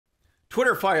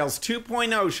Twitter Files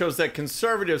 2.0 shows that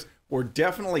conservatives were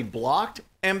definitely blocked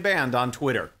and banned on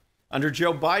Twitter. Under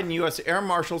Joe Biden, U.S. air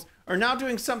marshals are now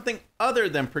doing something other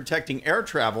than protecting air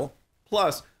travel.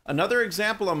 Plus, another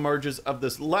example emerges of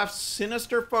this left's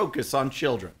sinister focus on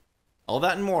children. All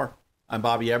that and more. I'm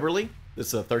Bobby Eberle. This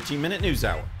is a 13-minute news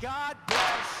hour. God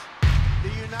bless the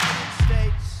United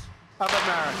States of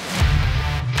America.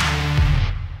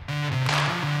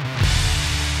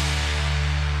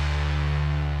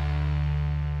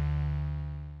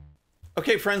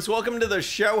 Okay, friends, welcome to the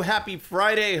show. Happy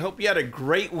Friday. Hope you had a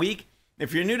great week.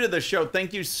 If you're new to the show,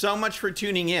 thank you so much for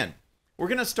tuning in. We're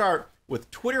going to start with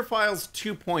Twitter Files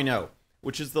 2.0,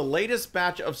 which is the latest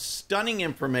batch of stunning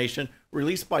information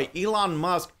released by Elon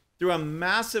Musk through a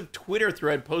massive Twitter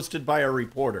thread posted by a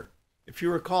reporter. If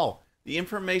you recall, the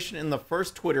information in the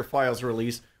first Twitter Files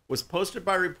release was posted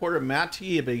by reporter Matt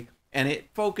Taibbi, and it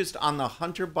focused on the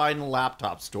Hunter Biden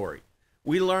laptop story.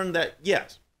 We learned that,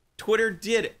 yes, Twitter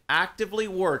did actively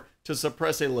work to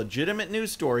suppress a legitimate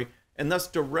news story and thus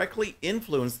directly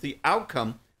influence the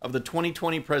outcome of the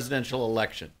 2020 presidential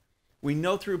election. We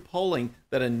know through polling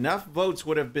that enough votes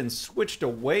would have been switched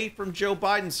away from Joe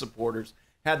Biden supporters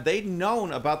had they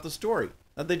known about the story,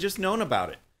 had they just known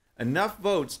about it. Enough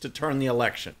votes to turn the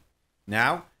election.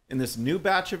 Now, in this new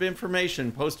batch of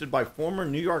information posted by former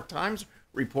New York Times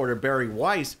reporter Bari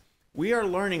Weiss, we are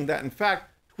learning that, in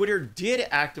fact, Twitter did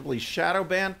actively shadow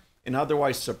ban and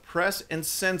otherwise suppress and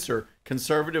censor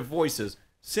conservative voices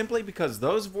simply because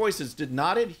those voices did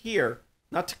not adhere,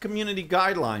 not to community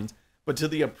guidelines, but to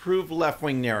the approved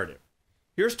left-wing narrative.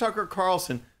 Here's Tucker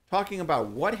Carlson talking about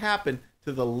what happened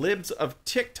to the Libs of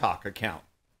TikTok account.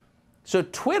 So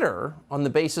Twitter, on the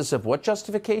basis of what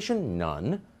justification?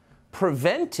 None,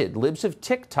 prevented Libs of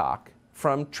TikTok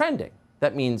from trending.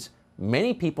 That means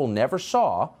many people never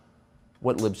saw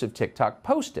what Libs of TikTok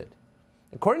posted.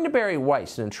 According to Bari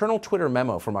Weiss, an internal Twitter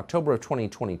memo from October of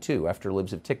 2022, after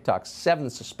Libs of TikTok's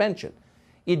 7th suspension,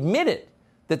 admitted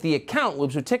that the account,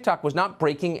 Libs of TikTok, was not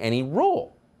breaking any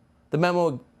rule. The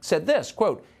memo said this,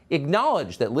 quote,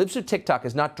 acknowledge that Libs of TikTok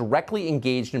is not directly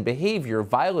engaged in behavior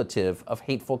violative of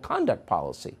hateful conduct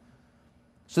policy.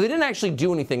 So they didn't actually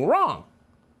do anything wrong.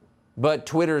 But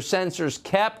Twitter censors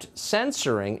kept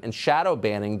censoring and shadow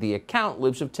banning the account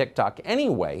Libs of TikTok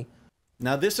anyway.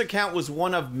 Now, this account was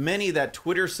one of many that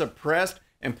Twitter suppressed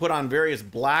and put on various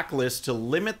blacklists to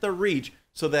limit the reach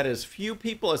so that as few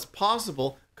people as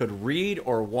possible could read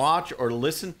or watch or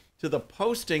listen to the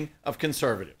posting of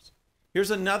conservatives.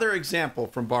 Here's another example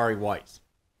from Bari Weiss.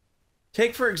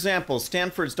 Take, for example,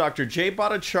 Stanford's Dr. Jay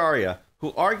Bhattacharya,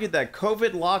 who argued that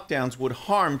COVID lockdowns would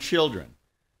harm children.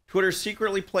 Twitter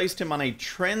secretly placed him on a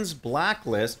trends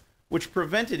blacklist, which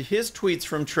prevented his tweets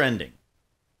from trending.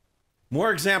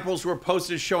 More examples were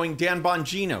posted showing Dan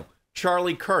Bongino,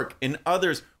 Charlie Kirk, and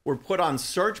others were put on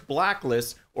search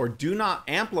blacklists or do not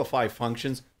amplify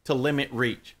functions to limit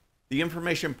reach. The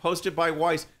information posted by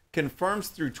Weiss confirms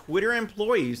through Twitter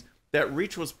employees that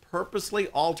reach was purposely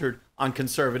altered on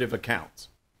conservative accounts.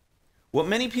 What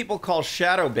many people call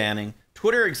shadow banning,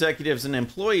 Twitter executives and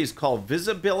employees call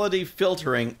visibility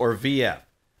filtering, or VF.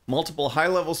 Multiple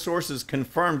high-level sources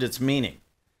confirmed its meaning.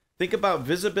 Think about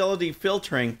visibility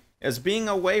filtering as being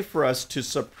a way for us to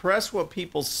suppress what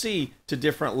people see to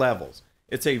different levels.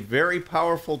 It's a very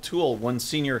powerful tool, one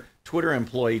senior Twitter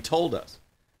employee told us.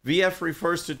 VF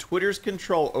refers to Twitter's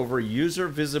control over user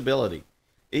visibility.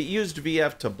 It used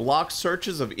VF to block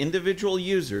searches of individual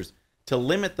users, to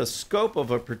limit the scope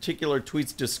of a particular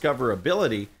tweet's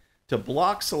discoverability, to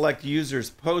block select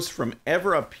users' posts from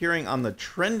ever appearing on the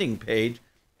trending page,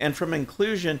 and from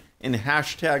inclusion in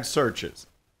hashtag searches.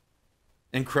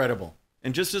 Incredible.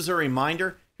 And just as a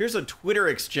reminder, here's a Twitter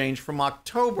exchange from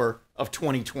October of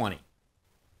 2020.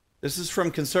 This is from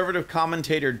conservative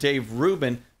commentator Dave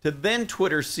Rubin to then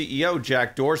Twitter CEO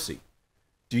Jack Dorsey.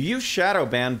 Do you shadow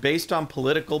ban based on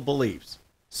political beliefs?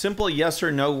 Simple yes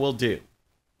or no will do.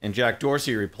 And Jack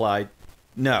Dorsey replied,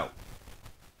 no.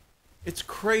 It's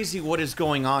crazy what is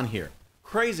going on here.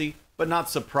 Crazy, but not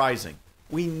surprising.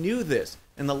 We knew this,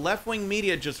 and the left-wing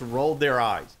media just rolled their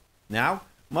eyes. Now,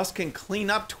 Musk can clean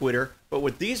up Twitter, but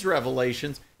with these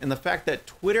revelations and the fact that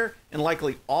Twitter and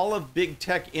likely all of big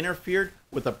tech interfered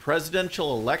with the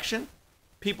presidential election,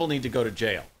 people need to go to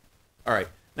jail. All right,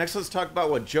 next let's talk about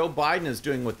what Joe Biden is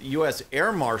doing with the U.S.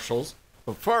 air marshals.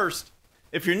 But first,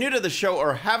 if you're new to the show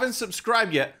or haven't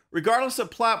subscribed yet, regardless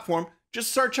of platform,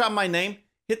 just search out my name,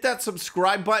 hit that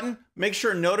subscribe button, make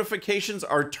sure notifications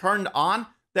are turned on.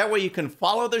 That way you can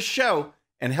follow the show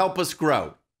and help us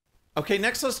grow. Okay,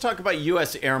 next let's talk about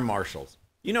U.S. air marshals.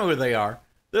 You know who they are.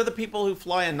 They're the people who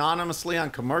fly anonymously on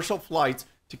commercial flights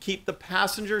to keep the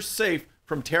passengers safe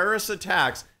from terrorist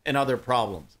attacks and other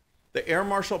problems. The Air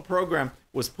Marshal program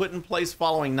was put in place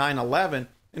following 9/11,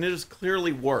 and it has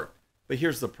clearly worked. But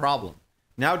here's the problem.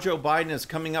 Now Joe Biden is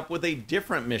coming up with a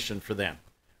different mission for them.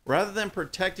 Rather than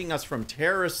protecting us from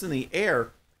terrorists in the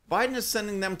air, Biden is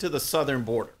sending them to the southern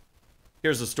border.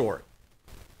 Here's the story.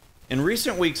 In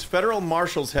recent weeks, federal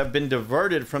marshals have been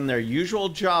diverted from their usual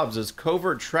jobs as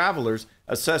covert travelers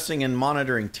assessing and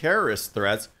monitoring terrorist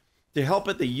threats to help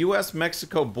at the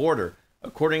U.S.-Mexico border,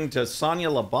 according to Sonia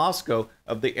Labasco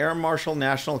of the Air Marshal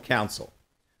National Council.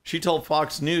 She told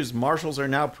Fox News marshals are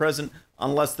now present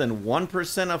on less than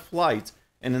 1% of flights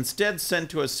and instead sent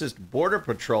to assist Border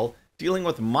Patrol dealing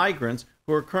with migrants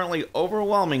who are currently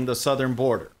overwhelming the southern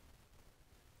border.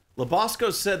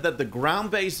 Labasco said that the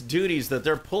ground-based duties that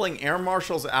they're pulling air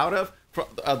marshals out of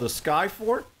the sky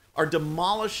for are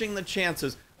demolishing the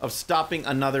chances of stopping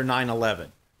another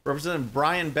 9/11. Representative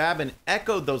Brian Babin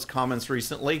echoed those comments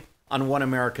recently on One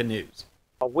America News.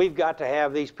 We've got to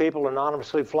have these people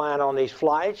anonymously flying on these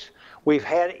flights. We've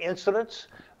had incidents.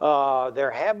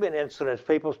 There have been incidents.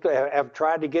 People have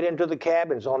tried to get into the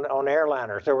cabins on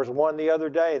airliners. There was one the other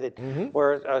day that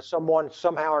where someone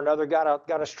somehow or another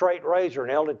got a straight razor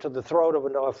and held it to the throat of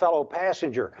a fellow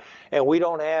passenger. And we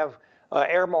don't have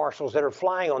air marshals that are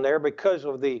flying on there because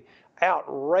of the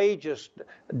outrageous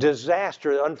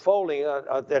disaster unfolding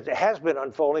that has been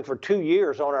unfolding for 2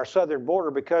 years on our southern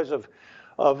border because of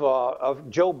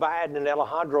Joe Biden and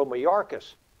Alejandro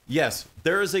Mayorkas. Yes,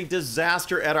 there is a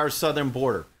disaster at our southern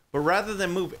border, but rather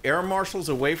than move air marshals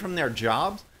away from their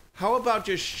jobs, how about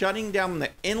just shutting down the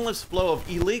endless flow of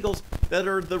illegals that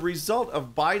are the result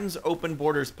of Biden's open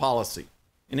borders policy?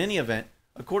 In any event,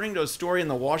 according to a story in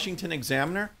the Washington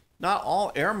Examiner, not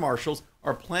all air marshals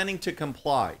are planning to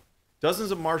comply.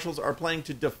 Dozens of marshals are planning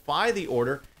to defy the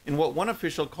order in what one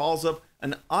official calls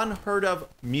an unheard of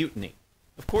mutiny.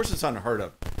 Of course it's unheard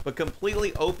of, but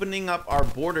completely opening up our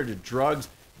border to drugs,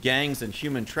 gangs, and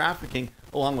human trafficking,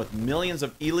 along with millions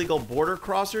of illegal border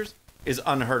crossers, is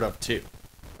unheard of too.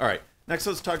 All right, next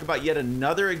let's talk about yet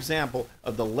another example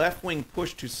of the left-wing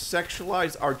push to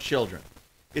sexualize our children.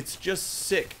 It's just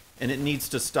sick, and it needs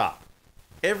to stop.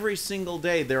 Every single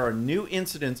day there are new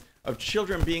incidents of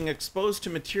children being exposed to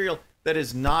material that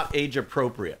is not age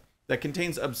appropriate, that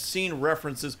contains obscene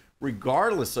references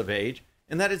regardless of age,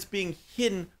 and that it's being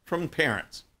hidden from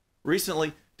parents.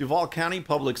 Recently, Duval County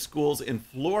Public Schools in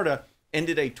Florida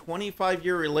ended a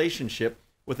 25-year relationship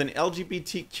with an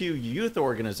LGBTQ youth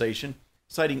organization,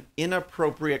 citing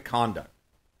inappropriate conduct.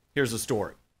 Here's the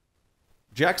story.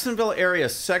 Jacksonville Area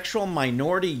Sexual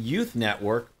Minority Youth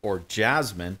Network, or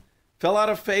Jasmine, fell out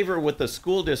of favor with the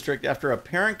school district after a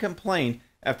parent complained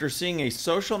after seeing a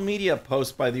social media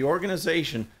post by the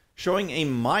organization showing a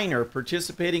minor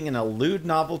participating in a lewd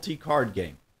novelty card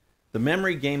game. The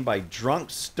memory game by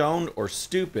Drunk, Stoned, or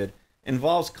Stupid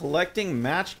involves collecting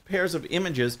matched pairs of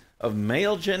images of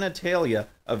male genitalia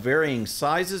of varying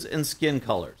sizes and skin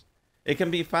colors. It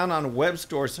can be found on web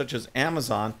stores such as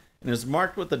Amazon and is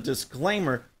marked with a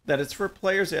disclaimer that it's for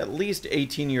players at least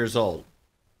 18 years old.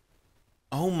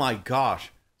 Oh my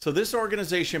gosh. So this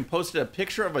organization posted a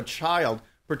picture of a child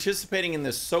participating in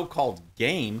this so-called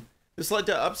game. This led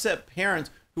to upset parents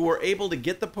who were able to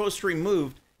get the post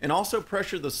removed and also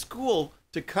pressure the school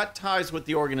to cut ties with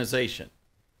the organization.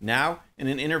 Now, in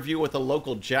an interview with a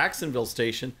local Jacksonville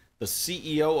station, the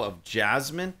CEO of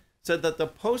Jasmine said that the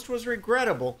post was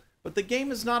regrettable, but the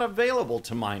game is not available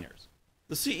to minors.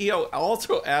 The CEO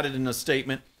also added in a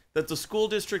statement that the school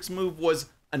district's move was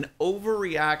an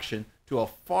overreaction to a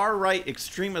far-right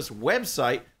extremist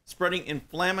website spreading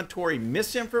inflammatory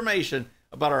misinformation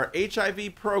about our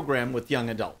HIV program with young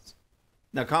adults.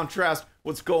 Now contrast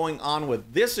what's going on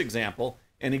with this example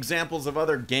and examples of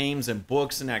other games and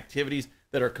books and activities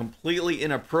that are completely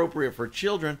inappropriate for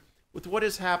children with what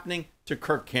is happening to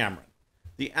Kirk Cameron.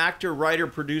 The actor, writer,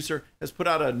 producer has put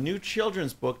out a new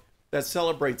children's book that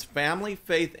celebrates family,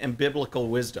 faith, and biblical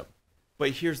wisdom.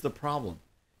 But here's the problem.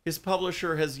 His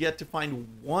publisher has yet to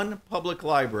find one public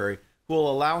library who will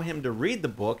allow him to read the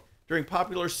book during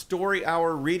popular story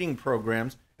hour reading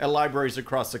programs at libraries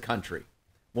across the country.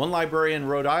 One librarian in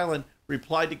Rhode Island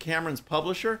replied to Cameron's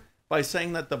publisher by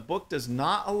saying that the book does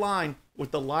not align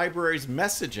with the library's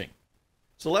messaging.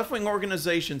 So left-wing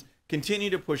organizations continue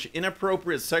to push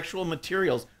inappropriate sexual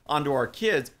materials onto our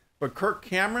kids, but Kirk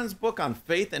Cameron's book on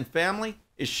faith and family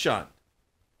is shunned.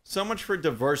 So much for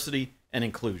diversity and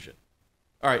inclusion.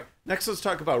 All right, next let's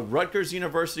talk about Rutgers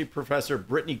University professor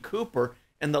Brittany Cooper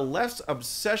and the left's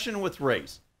obsession with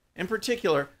race. In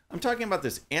particular, I'm talking about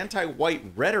this anti-white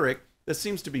rhetoric that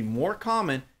seems to be more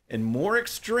common and more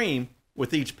extreme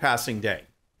with each passing day.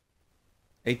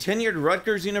 A tenured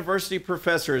Rutgers University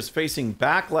professor is facing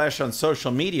backlash on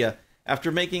social media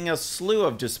after making a slew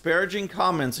of disparaging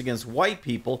comments against white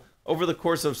people over the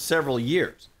course of several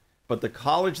years. But the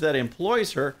college that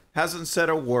employs her hasn't said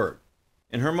a word.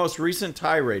 In her most recent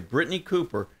tirade, Brittany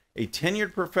Cooper, a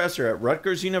tenured professor at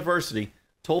Rutgers University,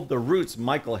 told The Root's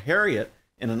Michael Harriot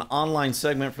in an online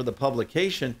segment for the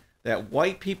publication that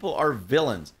white people are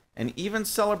villains, and even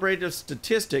celebrated a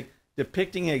statistic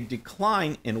depicting a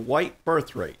decline in white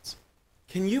birth rates.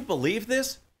 Can you believe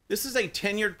this? This is a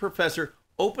tenured professor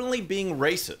openly being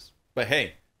racist. But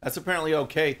hey, that's apparently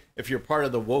okay if you're part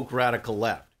of the woke radical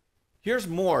left. Here's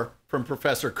more from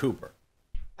Professor Cooper.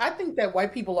 I think that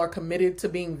white people are committed to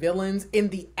being villains in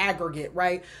the aggregate,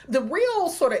 right? The real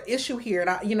sort of issue here, and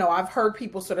I've heard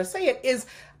people sort of say it, is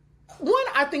one,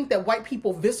 I think that white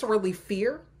people viscerally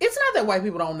fear. It's not that white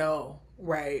people don't know,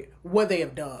 right, what they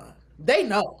have done. They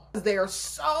know. They're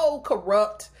so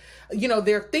corrupt.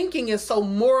 Their thinking is so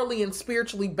morally and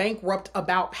spiritually bankrupt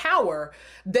about power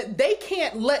that they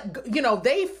can't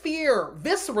they fear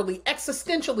viscerally,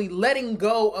 existentially letting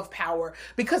go of power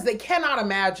because they cannot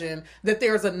imagine that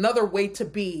there's another way to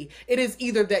be. It is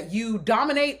either that you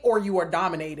dominate or you are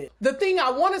dominated. The thing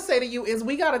I want to say to you is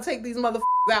we got to take these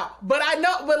motherfuckers out. But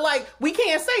we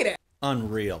can't say that.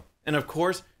 Unreal. And of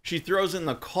course, she throws in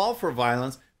the call for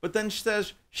violence, but then she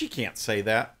says she can't say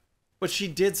that. But she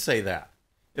did say that.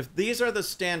 If these are the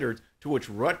standards to which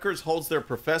Rutgers holds their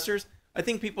professors, I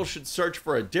think people should search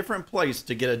for a different place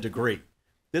to get a degree.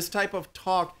 This type of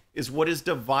talk is what is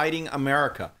dividing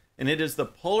America, and it is the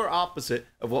polar opposite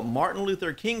of what Martin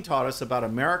Luther King taught us about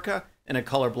America and a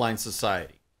colorblind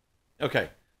society. Okay,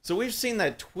 so we've seen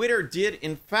that Twitter did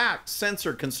in fact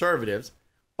censor conservatives,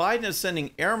 Biden is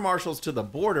sending air marshals to the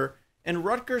border, and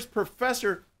Rutgers'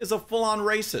 professor is a full-on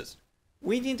racist.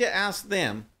 We need to ask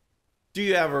them, do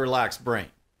you have a relaxed brain?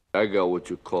 I got what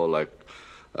you call, a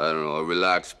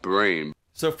relaxed brain.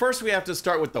 So first we have to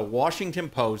start with the Washington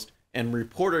Post and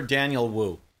reporter Daniel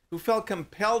Wu, who felt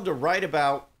compelled to write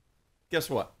about, guess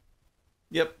what?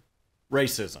 Yep,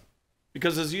 racism.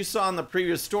 Because as you saw in the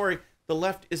previous story, the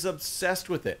left is obsessed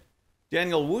with it.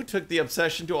 Daniel Wu took the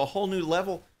obsession to a whole new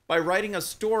level by writing a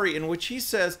story in which he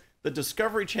says the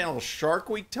Discovery Channel Shark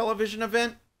Week television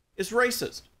event is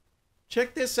racist.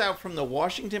 Check this out from the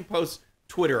Washington Post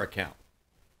Twitter account.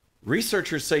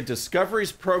 Researchers say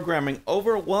Discovery's programming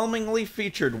overwhelmingly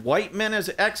featured white men as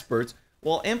experts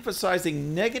while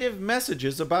emphasizing negative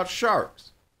messages about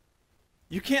sharks.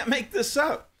 You can't make this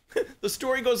up. The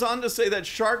story goes on to say that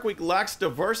Shark Week lacks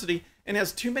diversity and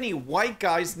has too many white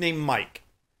guys named Mike.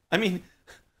 I mean,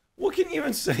 what can you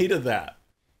even say to that?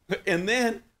 And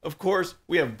then, of course,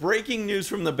 we have breaking news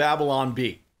from the Babylon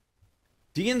Bee.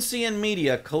 DNC and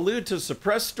media collude to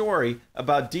suppress story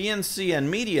about DNC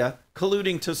and media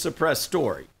colluding to suppress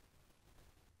story.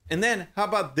 And then, how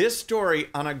about this story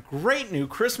on a great new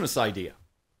Christmas idea?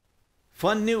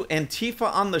 Fun new Antifa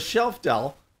on the Shelf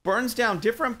doll burns down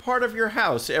different part of your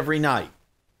house every night.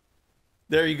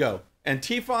 There you go.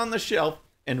 Antifa on the Shelf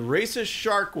and racist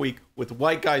Shark Week with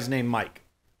white guys named Mike.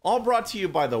 All brought to you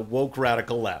by the woke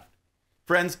radical left.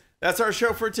 Friends, that's our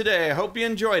show for today. I hope you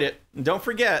enjoyed it. And don't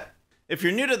forget, if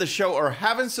you're new to the show or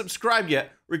haven't subscribed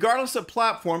yet, regardless of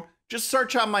platform, just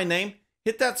search out my name,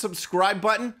 hit that subscribe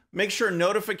button, make sure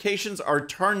notifications are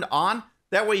turned on.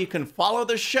 That way you can follow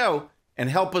the show and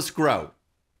help us grow.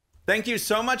 Thank you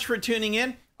so much for tuning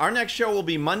in. Our next show will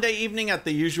be Monday evening at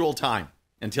the usual time.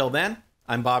 Until then,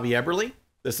 I'm Bobby Eberle.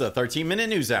 This is a 13-minute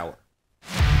news hour.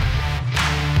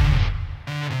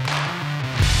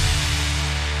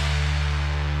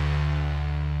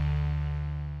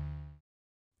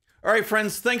 All right,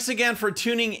 friends, thanks again for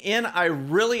tuning in. I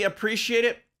really appreciate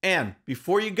it. And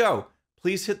before you go,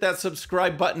 please hit that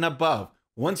subscribe button above.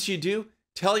 Once you do,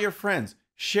 tell your friends,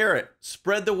 share it,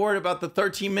 spread the word about the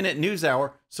 13-minute news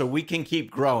hour so we can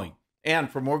keep growing. And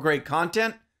for more great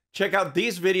content, check out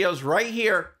these videos right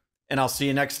here, and I'll see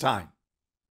you next time.